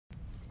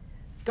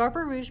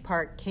Scarborough Rouge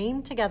Park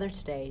came together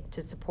today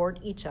to support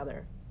each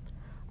other.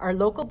 Our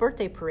local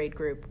birthday parade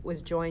group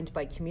was joined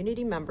by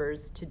community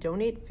members to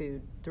donate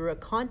food through a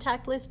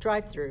contactless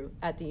drive-through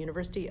at the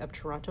University of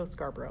Toronto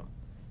Scarborough.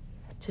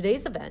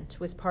 Today's event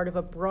was part of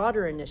a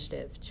broader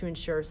initiative to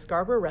ensure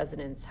Scarborough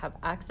residents have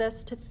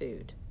access to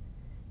food.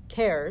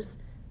 CARES,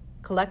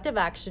 Collective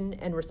Action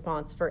and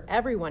Response for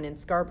Everyone in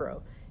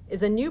Scarborough,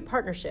 is a new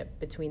partnership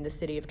between the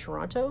City of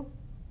Toronto,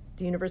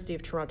 the University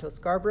of Toronto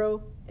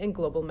Scarborough, and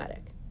Global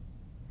Medic.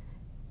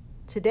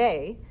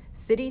 Today,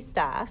 city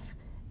staff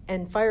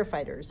and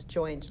firefighters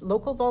joined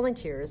local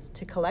volunteers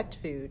to collect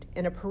food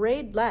in a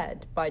parade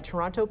led by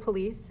Toronto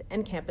Police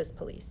and Campus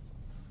Police.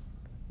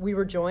 We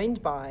were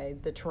joined by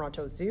the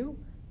Toronto Zoo,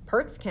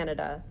 Parks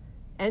Canada,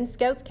 and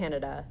Scouts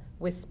Canada,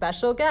 with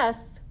special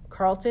guests,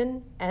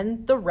 Carlton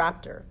and the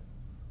Raptor.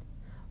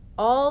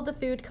 All the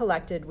food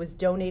collected was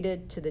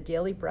donated to the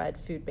Daily Bread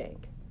Food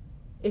Bank.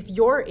 If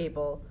you're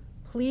able,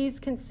 please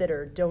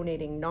consider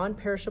donating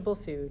non-perishable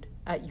food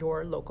at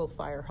your local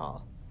fire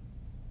hall.